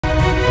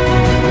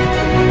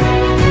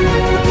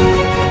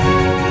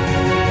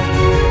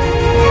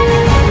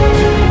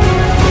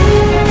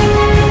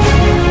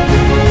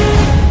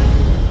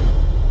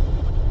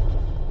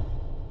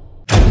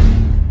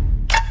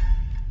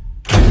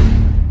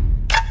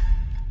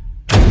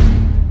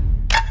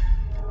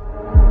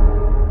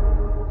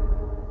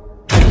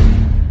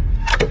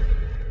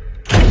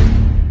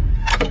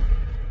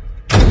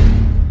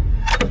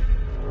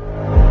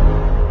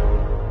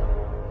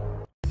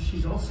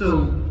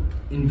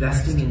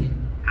investing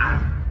in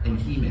Adam and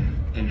He-Man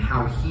and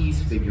how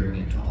he's figuring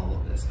into all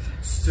of this.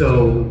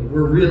 So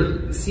we're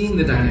really seeing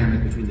the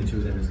dynamic between the two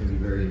of them is going to be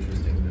very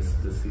interesting this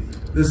season.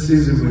 This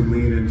season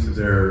we lean into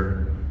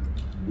their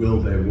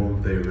will they,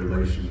 won't they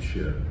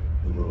relationship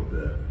a little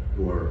bit,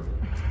 or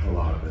a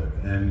lot of it.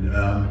 And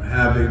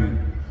having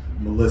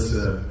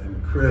Melissa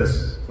and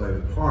Chris play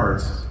the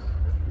parts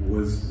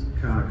was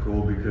kind of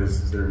cool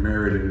because they're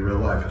married in real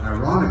life.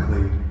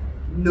 Ironically,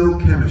 no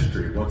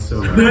chemistry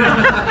whatsoever.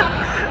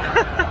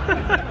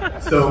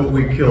 So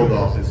we killed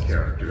off his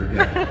character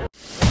again.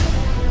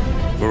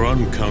 For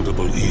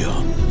uncountable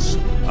eons,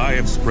 I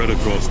have spread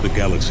across the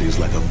galaxies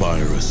like a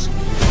virus,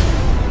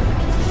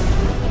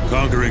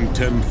 conquering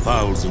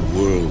 10,000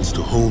 worlds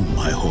to hone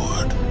my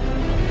horde.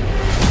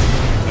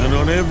 And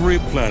on every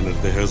planet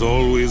there has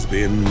always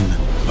been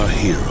a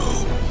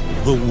hero,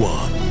 the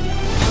one.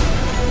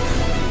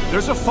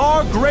 There's a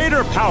far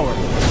greater power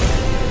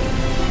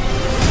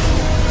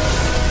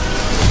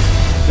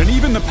than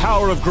even the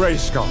power of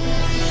Grayskull.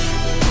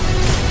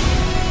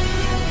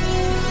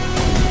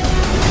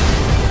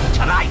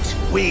 Tonight,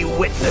 we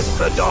witness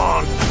the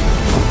dawn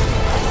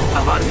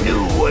of a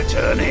new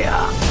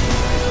Eternia.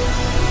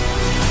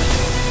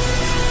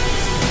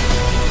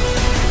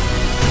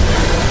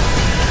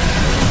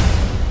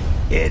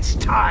 It's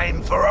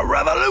time for a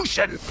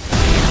revolution!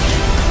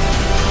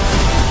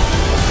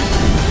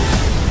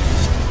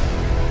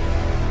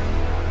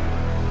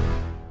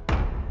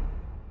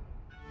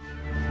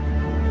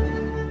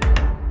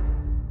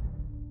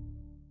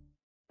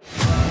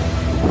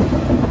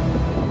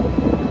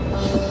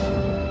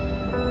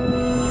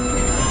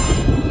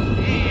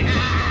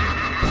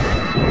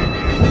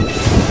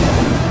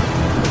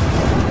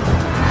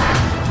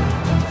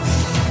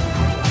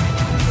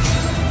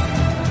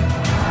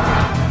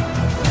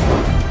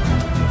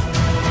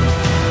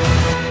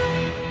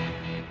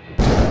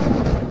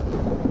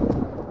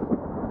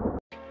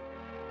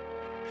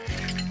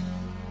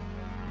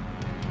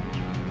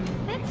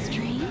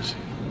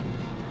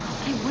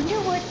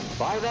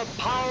 By the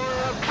power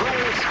of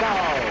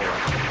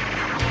Grayskull!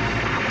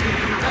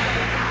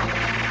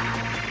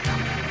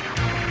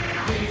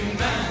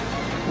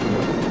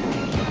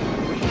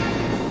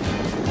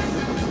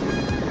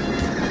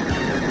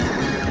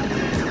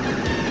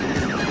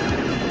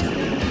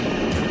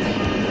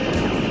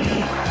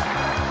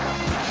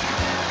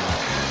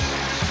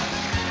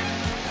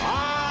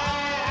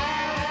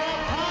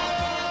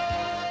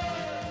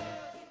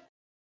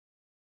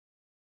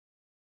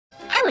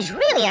 I was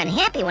really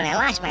unhappy when I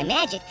lost my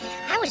magic.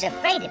 I was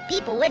afraid that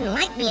people wouldn't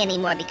like me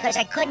anymore because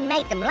I couldn't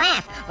make them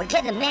laugh or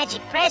give them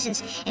magic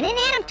presents, and then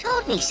Adam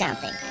told me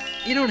something.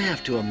 You don't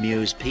have to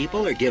amuse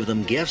people or give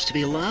them gifts to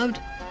be loved.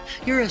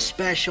 You're a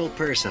special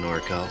person,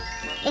 Orko.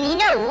 And you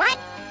know what?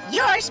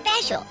 You're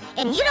special,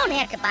 and you don't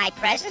have to buy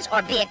presents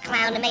or be a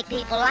clown to make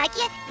people like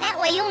you. That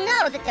way you'll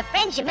know that the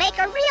friends you make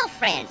are real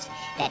friends,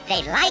 that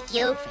they like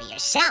you for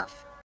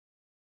yourself.